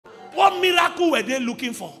What miracle were they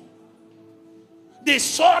looking for? They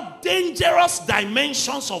saw dangerous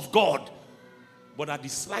dimensions of God. But at the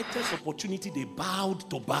slightest opportunity, they bowed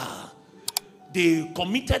to Baal. They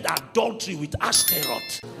committed adultery with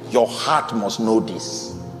Ashtaroth. Your heart must know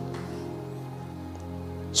this.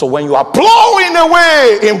 So when you are plowing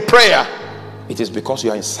away in prayer, it is because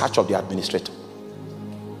you are in search of the administrator.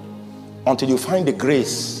 Until you find the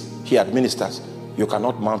grace he administers, you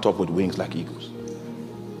cannot mount up with wings like eagles.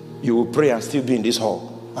 You will pray and still be in this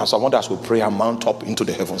hall, and some others will pray and mount up into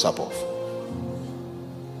the heavens above.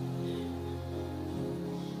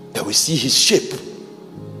 They will see his shape,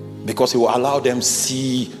 because he will allow them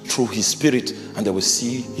see through his spirit, and they will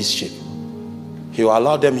see his shape. He will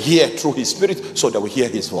allow them hear through his spirit, so they will hear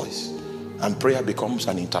his voice. And prayer becomes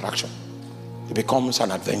an interaction. It becomes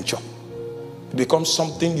an adventure. It becomes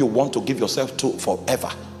something you want to give yourself to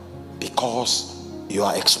forever, because you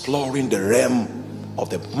are exploring the realm of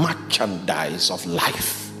the merchandise of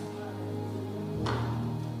life.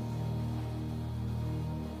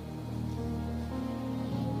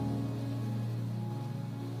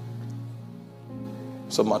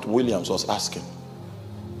 So Matt Williams was asking,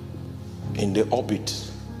 in the orbit,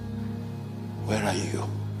 where are you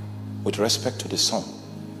with respect to the sun?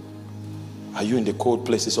 Are you in the cold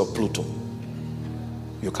places of Pluto?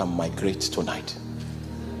 You can migrate tonight.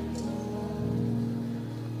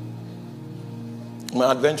 My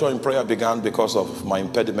adventure in prayer began because of my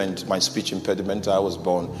impediment, my speech impediment. I was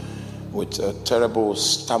born with a terrible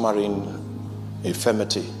stammering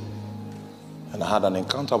infirmity. And I had an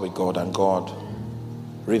encounter with God, and God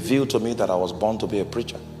revealed to me that I was born to be a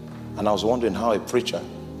preacher. And I was wondering how a preacher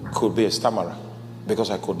could be a stammerer,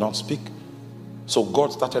 because I could not speak. So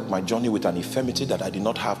God started my journey with an infirmity that I did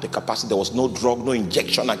not have the capacity. There was no drug, no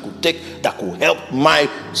injection I could take that could help my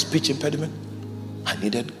speech impediment. I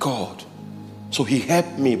needed God. So he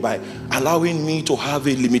helped me by allowing me to have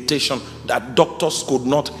a limitation that doctors could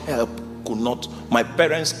not help, my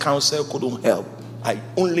parents' counsel couldn't help. I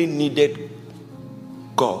only needed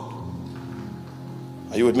God.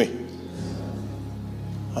 Are you with me?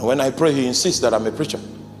 And when I pray, he insists that I'm a preacher.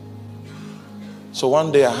 So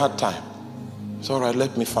one day I had time. It's all right,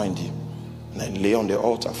 let me find him. And I lay on the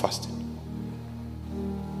altar fasting.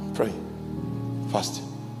 Praying. Fasting.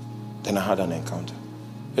 Then I had an encounter.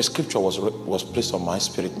 A scripture was placed on my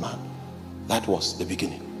spirit, man. That was the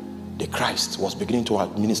beginning. The Christ was beginning to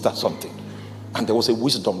administer something. And there was a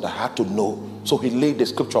wisdom that I had to know. So he laid the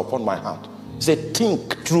scripture upon my heart. He said,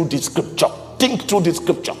 think through this scripture. Think through this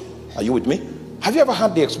scripture. Are you with me? Have you ever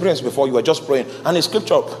had the experience before you were just praying and the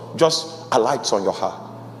scripture just alights on your heart?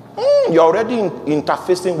 You're already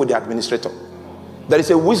interfacing with the administrator. There is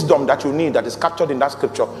a wisdom that you need that is captured in that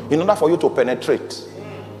scripture in order for you to penetrate.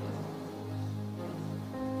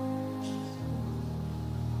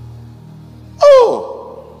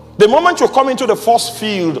 The moment you come into the force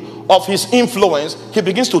field of his influence, he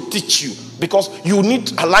begins to teach you, because you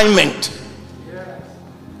need alignment.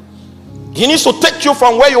 He needs to take you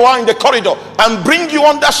from where you are in the corridor and bring you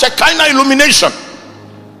under Shekinah illumination.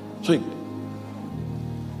 So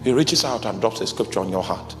he reaches out and drops a scripture on your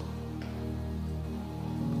heart.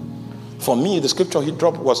 For me, the scripture he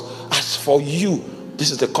dropped was, as for you,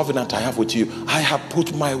 this is the covenant I have with you. I have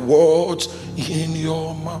put my words in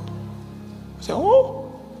your mouth. I said, oh.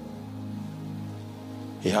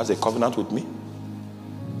 He has a covenant with me.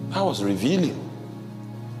 That was revealing.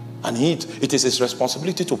 And it is his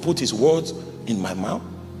responsibility to put his words in my mouth.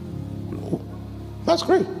 Oh, that's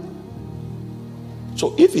great.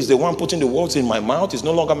 So if he's the one putting the words in my mouth, it's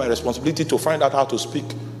no longer my responsibility to find out how to speak.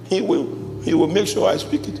 He will make sure I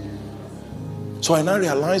speak it. So I now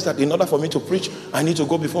realize that in order for me to preach, I need to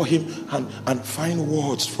go before him and find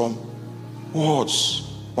words from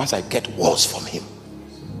words. Once I get words from him,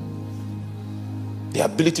 the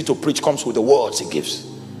ability to preach comes with the words he gives.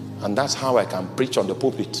 And that's how I can preach on the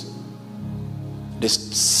pulpit. The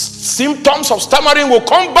symptoms of stammering will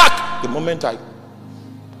come back the moment I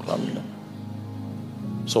come.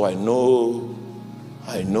 So I know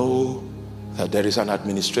that there is an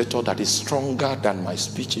administrator that is stronger than my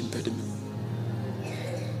speech impediment.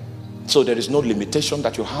 So there is no limitation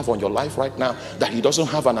that you have on your life right now that he doesn't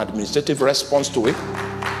have an administrative response to it.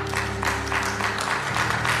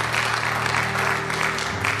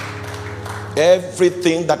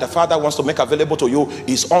 Everything that the Father wants to make available to you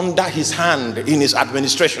is under his hand in his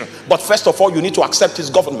administration. But first of all, you need to accept his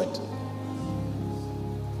government.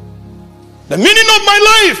 The meaning of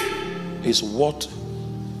my life is what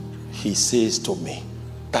he says to me.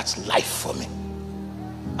 That's life for me.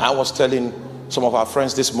 I was telling some of our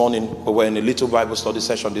friends this morning, we were in a little Bible study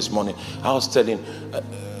session this morning. I was telling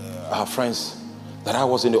our friends that I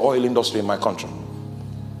was in the oil industry in my country.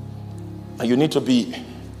 And you need to be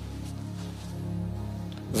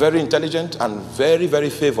very intelligent and very, very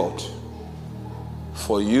favored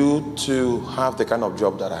for you to have the kind of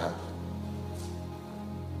job that I have.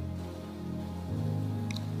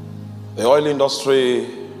 The oil industry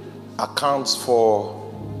accounts for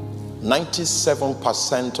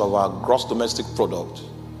 97% of our gross domestic product.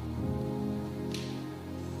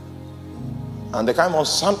 And the kind of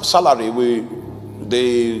salary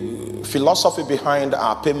the philosophy behind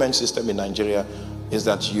our payment system in Nigeria is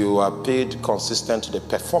that you are paid consistent to the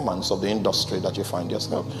performance of the industry that you find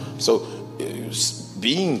yourself. So,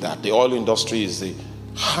 being that the oil industry is the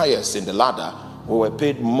highest in the ladder, we were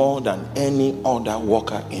paid more than any other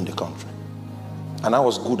worker in the country. And I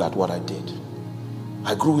was good at what I did.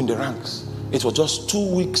 I grew in the ranks. It was just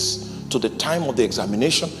 2 weeks to the time of the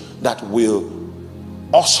examination that will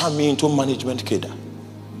usher me into management cadre.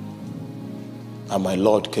 And my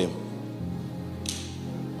Lord came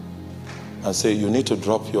and said, you need to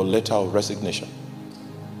drop your letter of resignation,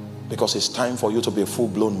 because it's time for you to be a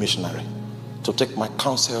full-blown missionary, to take my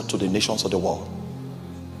counsel to the nations of the world.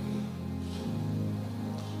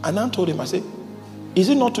 And I told him, I said, is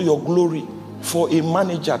it not to your glory for a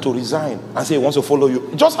manager to resign and say he wants to follow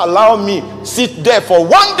you? Just allow me sit there for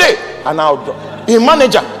 1 day and I'll drop. A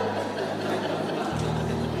manager.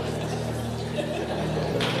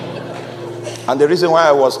 And the reason why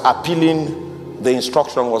I was appealing the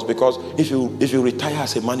instruction was because if you retire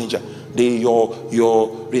as a manager,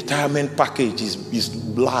 your retirement package is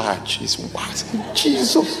large. It's vast.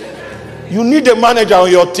 Jesus, you need a manager on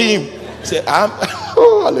your team. Say,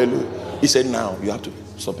 oh, hallelujah. He said, now you have to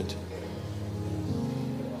submit.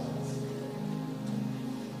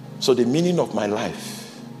 So the meaning of my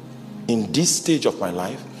life in this stage of my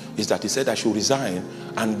life is that he said I should resign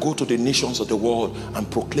and go to the nations of the world and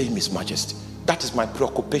proclaim his majesty. That is my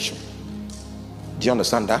preoccupation. Do you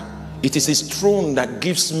understand that? It is his throne that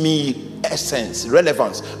gives me essence,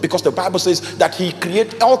 relevance, because the Bible says that he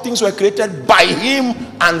created, all things were created by him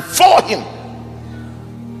and for him.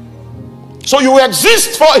 So you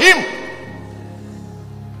exist for him.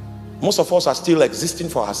 Most of us are still existing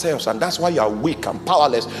for ourselves, and that's why you are weak and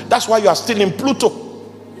powerless. That's why you are still in Pluto.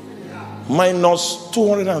 Minus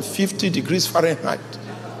 250 degrees Fahrenheit.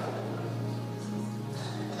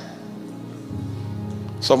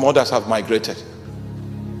 Some others have migrated.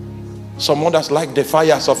 Some others like the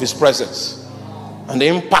fires of his presence and the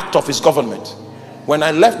impact of his government. When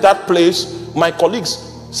I left that place, my colleagues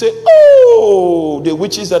say, oh, the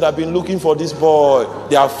witches that have been looking for this boy,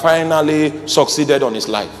 they have finally succeeded on his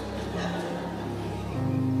life.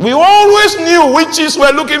 We always knew witches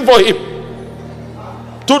were looking for him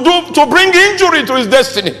to bring injury to his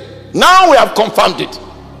destiny. Now we have confirmed it.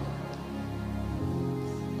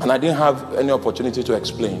 And I didn't have any opportunity to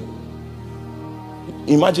explain.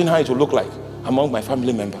 Imagine how it would look like among my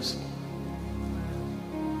family members.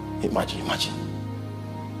 Imagine.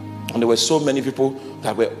 And there were so many people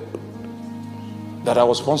that I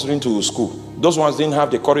was sponsoring to school. Those ones didn't have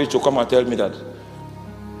the courage to come and tell me that,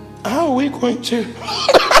 how are we going to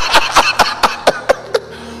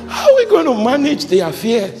manage the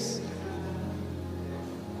affairs?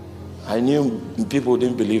 I knew people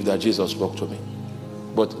didn't believe that Jesus spoke to me.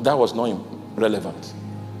 But that was not relevant,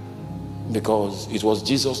 because it was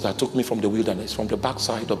Jesus that took me from the wilderness, from the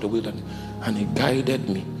backside of the wilderness, and he guided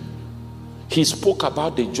me. He spoke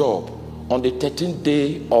about the job on the 13th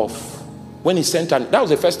day of, when he sent, and that was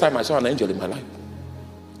the first time I saw an angel in my life.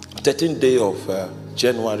 13th day of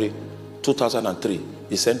January 2003,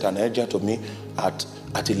 he sent an angel to me at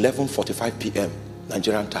 11:45 p.m.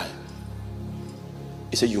 Nigerian time.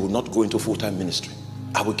 He said, you will not go into full-time ministry.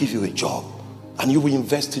 I will give you a job, and you will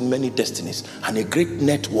invest in many destinies, and a great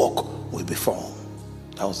network will be formed.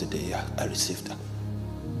 That was the day I received that.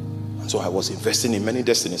 And so I was investing in many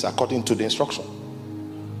destinies according to the instruction.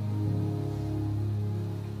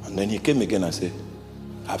 And then he came again and said,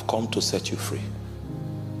 I've come to set you free.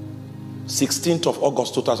 16th of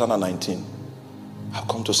August 2019, I've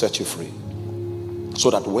come to set you free, so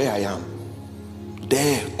that where I am,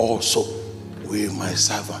 there also will my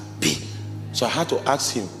servant be. So I had to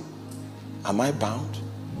ask him, am I bound?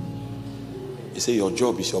 He said, your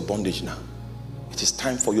job is your bondage now. It is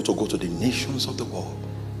time for you to go to the nations of the world.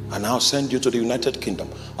 And I'll send you to the United Kingdom.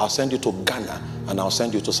 I'll send you to Ghana, and I'll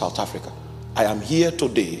send you to South Africa. I am here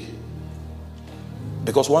today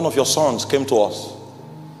because one of your sons came to us.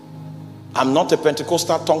 I'm not a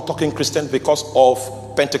Pentecostal tongue-talking Christian because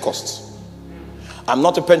of Pentecost. I'm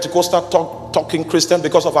not a Pentecostal tongue-talking Christian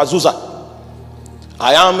because of Azusa.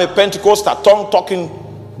 I am a Pentecostal tongue-talking,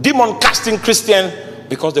 demon-casting Christian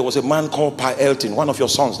Because there was a man called Elton, one of your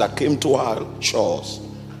sons, that came to our shores.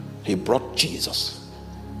 He brought Jesus.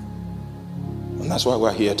 And that's why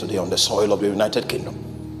we're here today on the soil of the United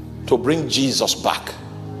Kingdom, to bring Jesus back.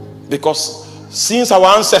 Because since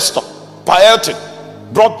our ancestor Elton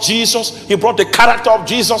brought Jesus, he brought the character of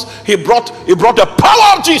Jesus, he brought the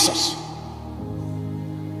power of Jesus.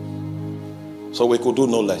 So we could do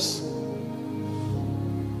no less.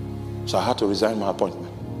 So I had to resign my appointment,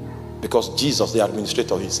 because Jesus, the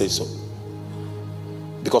administrator, he said so.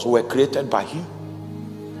 Because we were created by him.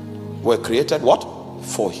 We were created what?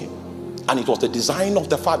 For him. And it was the design of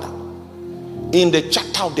the Father in the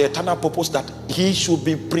chapter of the eternal purpose that he should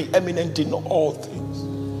be preeminent in all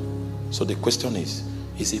things. So the question is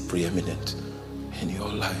he preeminent in your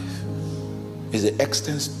life? Is the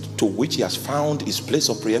extent to which he has found his place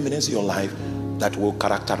of preeminence in your life that will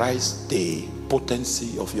characterize the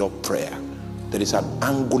potency of your prayer. There is an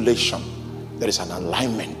angulation, there is an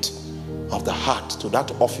alignment of the heart to that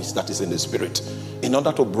office that is in the spirit, in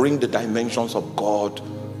order to bring the dimensions of God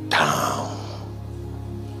down.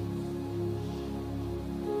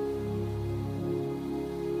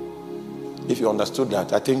 If you understood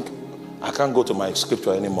that, I think I can't go to my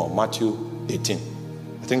scripture anymore. Matthew 18.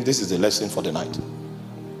 I think this is the lesson for the night.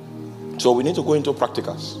 So we need to go into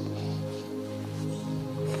practicals.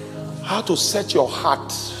 How to set your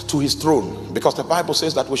heart to his throne, because the Bible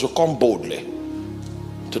says that we should come boldly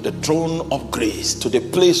to the throne of grace, to the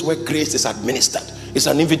place where grace is administered. It's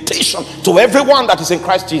an invitation to everyone that is in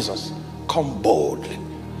Christ Jesus. Come boldly.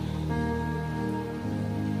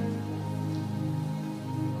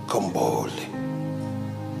 Come boldly.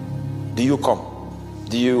 Do you come?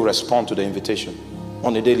 Do you respond to the invitation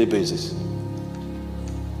on a daily basis?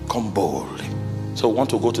 Come boldly. So we want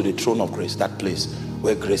to go to the throne of grace, that place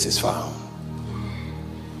where grace is found.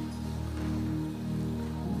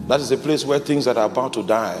 That is the place where things that are about to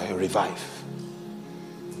die revive.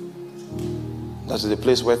 That is the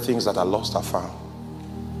place where things that are lost are found.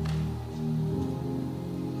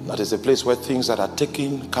 That is the place where things that are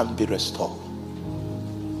taken can be restored.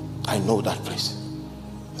 I know that place.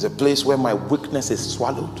 It's a place where my weakness is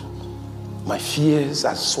swallowed, my fears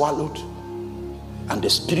are swallowed, and the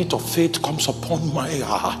spirit of faith comes upon my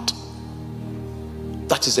heart.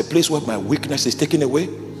 That is a place where my weakness is taken away,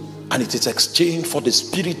 and it is exchanged for the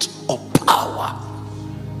spirit of power.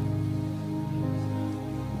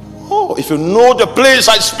 Oh, if you know the place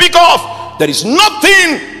I speak of, there is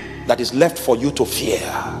nothing that is left for you to fear.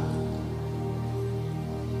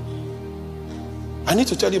 I need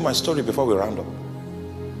to tell you my story before we round up.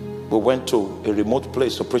 We went to a remote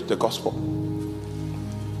place to preach the gospel.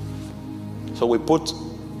 So we put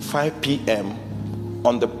 5 p.m.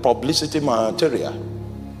 on the publicity material.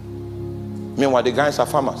 Meanwhile, the guys are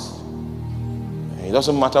farmers. It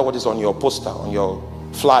doesn't matter what is on your poster, on your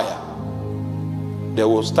flyer. They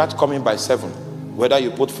will start coming by 7. Whether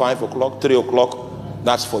you put 5 o'clock, 3 o'clock,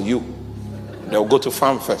 that's for you. They'll go to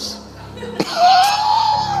farm first.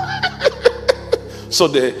 So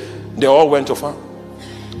they all went to farm.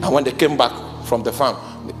 And when they came back from the farm,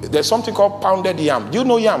 there's something called pounded yam. Do you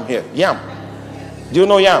know yam here? Yam. Do you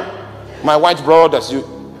know yam? My white brothers, you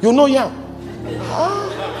know yam?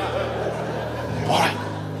 All right.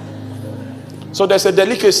 So there's a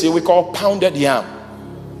delicacy we call pounded yam.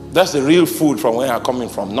 That's the real food from where I'm coming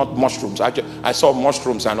from, not mushrooms. I saw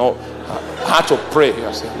mushrooms and all. I had to pray.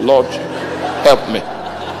 I said, Lord, help me.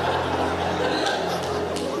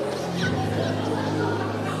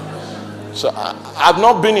 So I've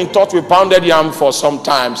not been in touch with pounded yam for some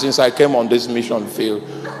time since I came on this mission field.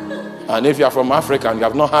 And if you are from Africa and you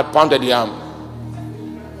have not had pounded yam,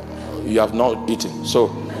 you have not eaten. So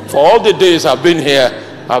for all the days I've been here,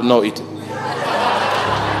 I have not eaten.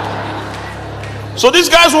 So these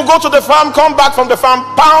guys will go to the farm, come back from the farm,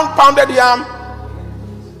 pounded yam,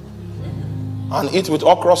 and eat with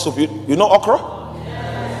okra soup. You know okra?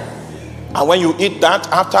 And when you eat that,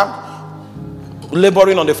 after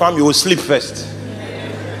laboring on the farm, you will sleep first.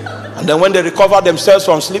 And then when they recover themselves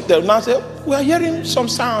from sleep, they'll now say, we are hearing some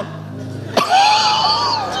sound.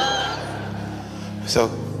 So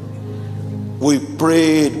we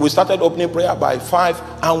prayed. We started opening prayer by 5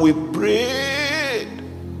 and we prayed.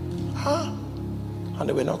 And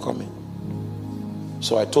they were not coming.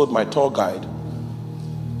 So I told my tour guide,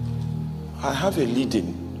 I have a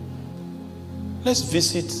leading. Let's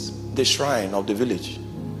visit the shrine of the village.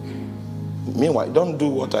 Meanwhile, don't do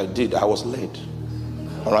what I did. I was led.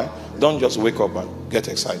 All right? Don't just wake up and get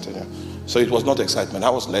excited. Yeah? So it was not excitement. I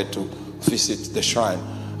was led to visit the shrine.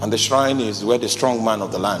 And the shrine is where the strong man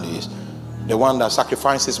of the land is. The one that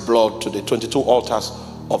sacrifices blood to the 22 altars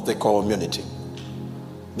of the community.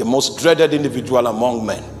 the most dreaded individual among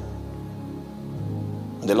men.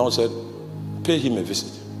 And the Lord said, pay him a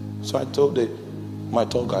visit. So I told my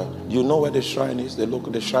tour guide, you know where the shrine is? They look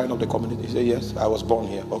at the shrine of the community. He said, yes, I was born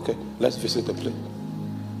here. Okay, let's visit the place.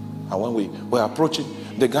 And when we were approaching,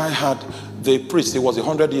 the guy had the priest. He was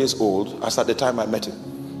 100 years old as at the time I met him.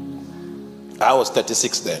 I was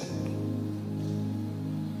 36 then.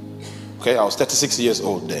 Okay, I was 36 years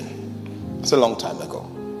old then. It's a long time ago.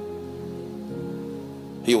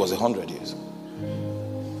 He was 100 years old.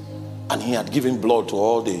 And he had given blood to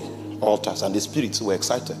all the altars, and the spirits were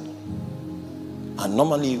excited. And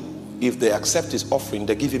normally, if they accept his offering,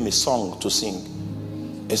 they give him a song to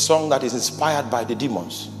sing. A song that is inspired by the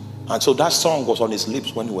demons. And so that song was on his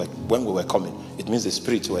lips when we were coming. It means the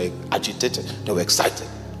spirits were agitated. They were excited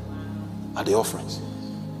at the offerings.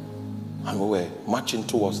 And we were marching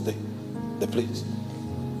towards the place.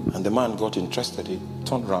 And the man got interested. He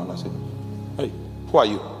turned around and said, hey, who are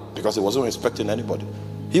you? Because he wasn't expecting anybody.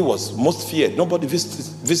 He was most feared. Nobody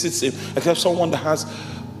visits him except someone that has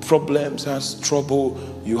problems, has trouble.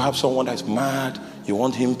 You have someone that's mad. You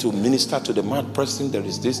want him to minister to the mad person. There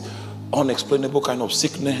is this unexplainable kind of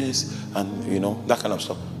sickness and, you know, that kind of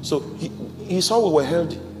stuff. So he saw we were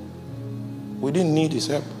healthy. We didn't need his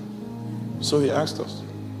help. So he asked us,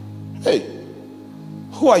 hey,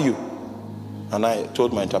 who are you? And I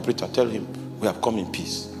told my interpreter, tell him we have come in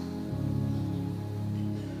peace.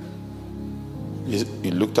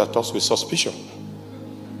 He looked at us with suspicion.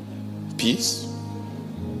 Peace?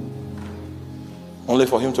 Only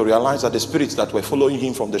for him to realize that the spirits that were following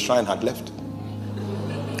him from the shrine had left.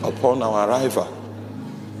 Upon our arrival,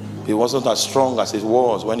 he wasn't as strong as he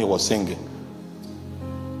was when he was singing.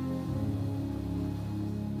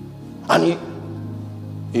 And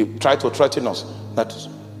he tried to threaten us.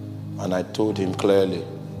 And I told him clearly,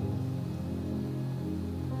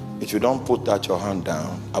 if you don't put that your hand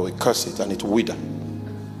down, I will curse it and it will wither.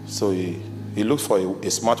 So he looked for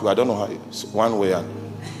a smart way. I don't know how, one way, and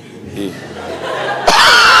he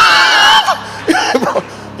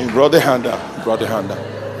brought the hand down.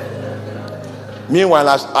 Meanwhile,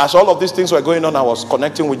 as all of these things were going on, I was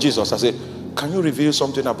connecting with Jesus. I said, can you reveal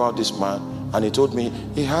something about this man? And he told me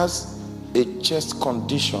he has a chest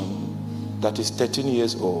condition that is 13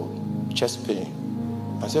 years old, chest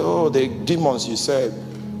pain. I said, oh, the demons you said,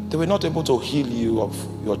 they were not able to heal you of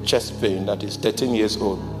your chest pain that is 13 years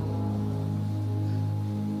old.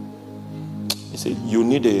 He said, you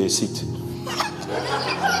need a seat.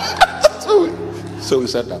 So we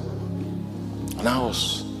sat down. And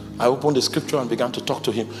I opened the scripture and began to talk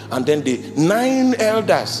to him. And then the 9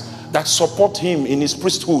 elders that support him in his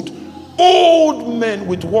priesthood, old men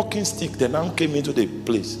with walking stick, they now came into the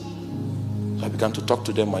place. So I began to talk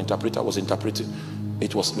to them. My interpreter was interpreting.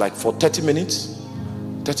 It was like for 30 minutes.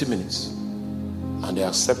 30 minutes. And they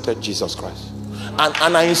accepted Jesus Christ.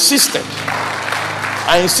 And I insisted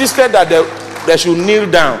that they should kneel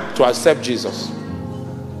down to accept Jesus.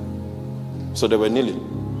 So they were kneeling.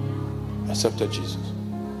 Accepted Jesus.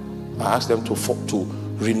 I asked them to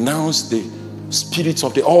renounce the spirits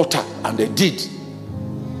of the altar, and they did.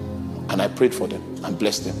 And I prayed for them and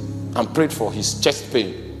blessed them and prayed for his chest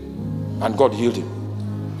pain, and God healed him.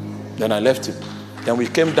 Then I left him. Then we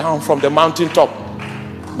came down from the mountaintop.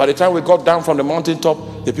 By the time we got down from the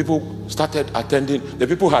mountaintop, the people started attending. The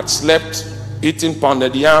people had slept, eating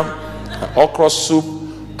pounded yam, okra soup,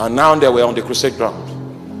 and now they were on the crusade ground.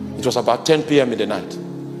 It was about 10 p.m. in the night.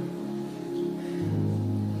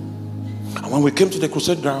 And when we came to the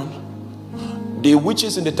crusade ground, the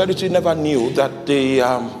witches in the territory never knew that the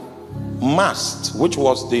mast, which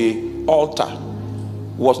was the altar,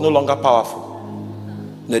 was no longer powerful.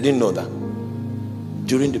 They didn't know that.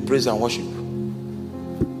 During the praise and worship,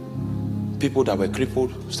 people that were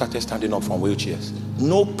crippled started standing up from wheelchairs.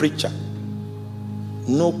 No preacher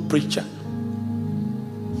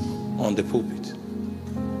on the pulpit.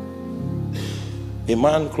 A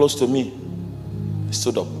man close to me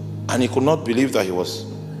stood up, and he could not believe that it was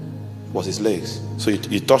his legs. So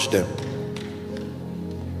he touched them.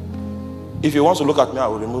 If he wants to look at me, I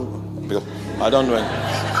will remove him, because I don't know anything.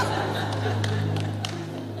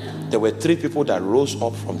 There were 3 people that rose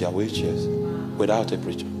up from their wheelchairs without a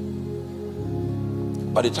preacher.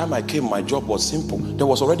 By the time I came, my job was simple. There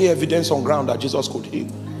was already evidence on ground that Jesus could heal.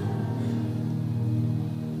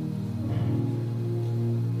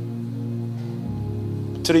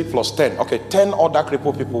 Three plus 10. Okay, 10 other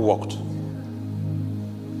crippled people walked.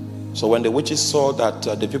 So when the witches saw that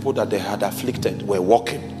the people that they had afflicted were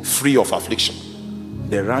walking free of affliction,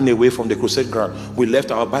 they ran away from the crusade ground. We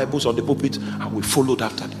left our Bibles on the pulpit and we followed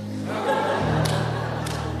after them.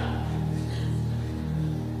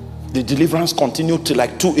 The deliverance continued till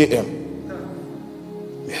like 2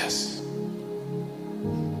 a.m. Yes.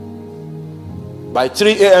 By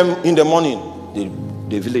 3 a.m. in the morning,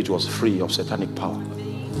 the village was free of satanic power.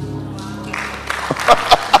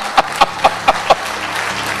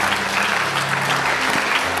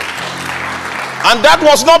 And that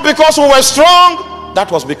was not because we were strong.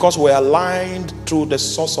 That was because we were aligned to the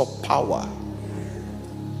source of power.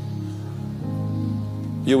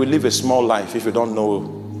 You will live a small life if you don't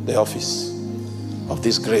know the office of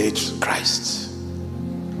this great Christ.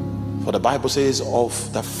 For the Bible says,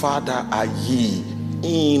 of the Father are ye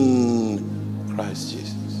in Christ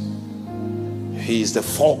Jesus. He is the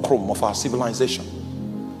fulcrum of our civilization.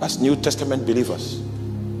 That's New Testament believers.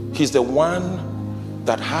 He's the one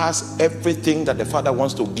that has everything that the Father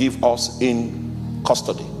wants to give us in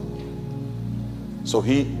custody. So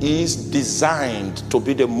he is designed to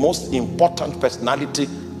be the most important personality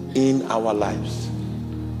in our lives.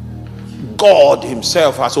 God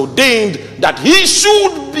himself has ordained that he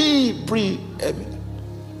should be preeminent.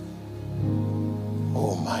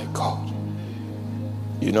 Oh my God.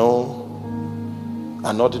 You know,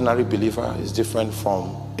 an ordinary believer is different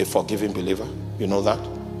from a forgiving believer. You know that?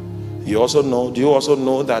 You also know, do you also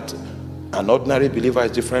know that an ordinary believer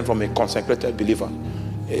is different from a consecrated believer?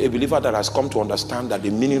 A believer that has come to understand that the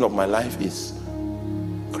meaning of my life is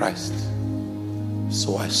Christ.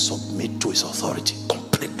 So I submit to his authority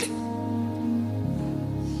completely.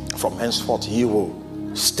 From henceforth, he will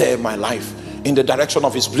steer my life in the direction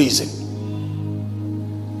of his pleasing.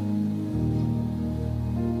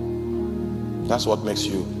 That's what makes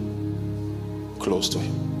you close to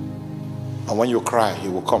him. And when you cry, he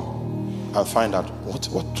will come and find out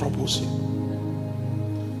what troubles you.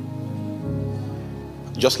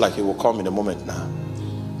 Just like he will come in a moment now.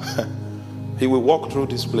 He will walk through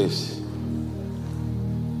this place.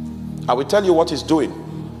 I will tell you what he's doing,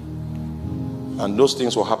 and those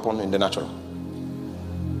things will happen in the natural,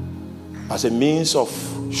 as a means of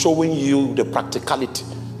showing you the practicality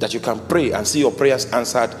that you can pray and see your prayers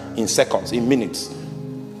answered in seconds, in minutes.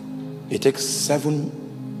 It takes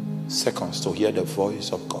 7 seconds to hear the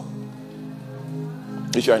voice of God.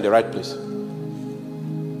 If you are in the right place,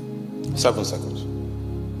 7 seconds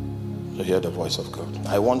to hear the voice of God.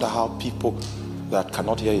 I wonder how people that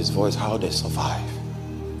cannot hear his voice, how they survive.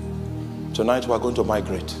 Tonight we are going to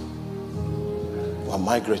migrate. We are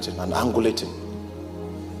migrating and angulating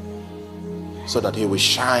so that he will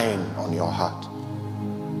shine on your heart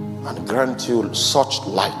and grant you such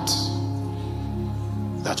light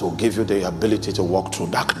that will give you the ability to walk through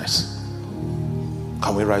darkness.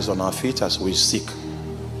 Can we rise on our feet as we seek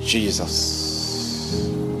Jesus?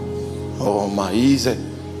 Oh my easy.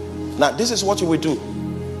 Now this is what you will do.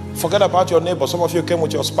 Forget about your neighbor. Some of you came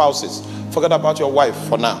with your spouses. Forget about your wife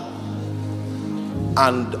for now.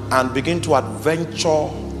 And begin to adventure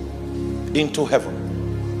into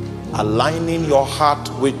heaven, aligning your heart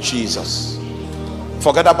with Jesus.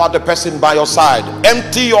 Forget about the person by your side.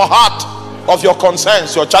 Empty your heart of your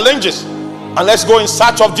concerns, your challenges, and let's go in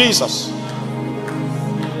search of Jesus.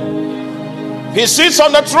 He sits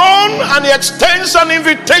on the throne and he extends an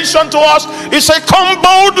invitation to us. He said, come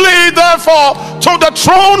boldly therefore to the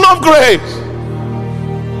throne of grace.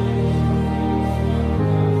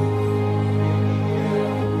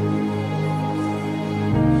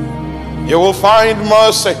 You will find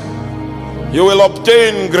mercy. You will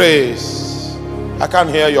obtain grace. I can't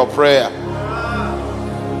hear your prayer.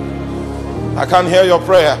 I can't hear your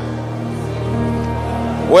prayer.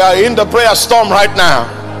 We are in the prayer storm right now.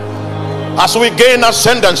 As we gain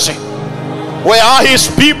ascendancy, we are his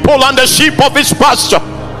people and the sheep of his pasture.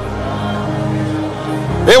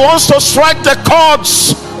 He wants to strike the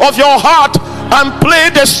chords of your heart and play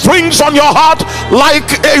the strings on your heart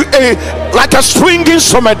like a string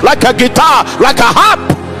instrument, like a guitar, like a harp.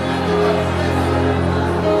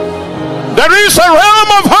 There is a realm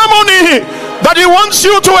of harmony that he wants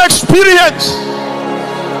you to experience.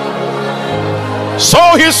 So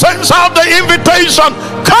he sends out the invitation,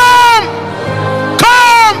 come,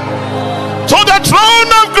 come to the throne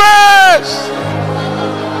of grace.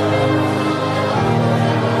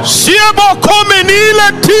 Siebo komenile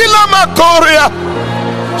tila makoria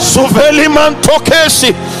suveli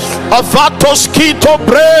mantokesi avatos kito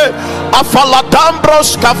bre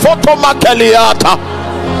afaladambros kafoto makeliata.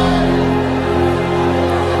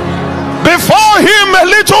 Before him a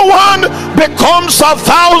little one becomes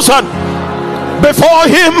 1,000. Before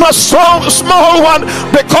him a small one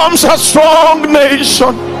becomes a strong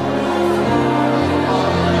nation.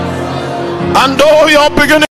 And though you're beginning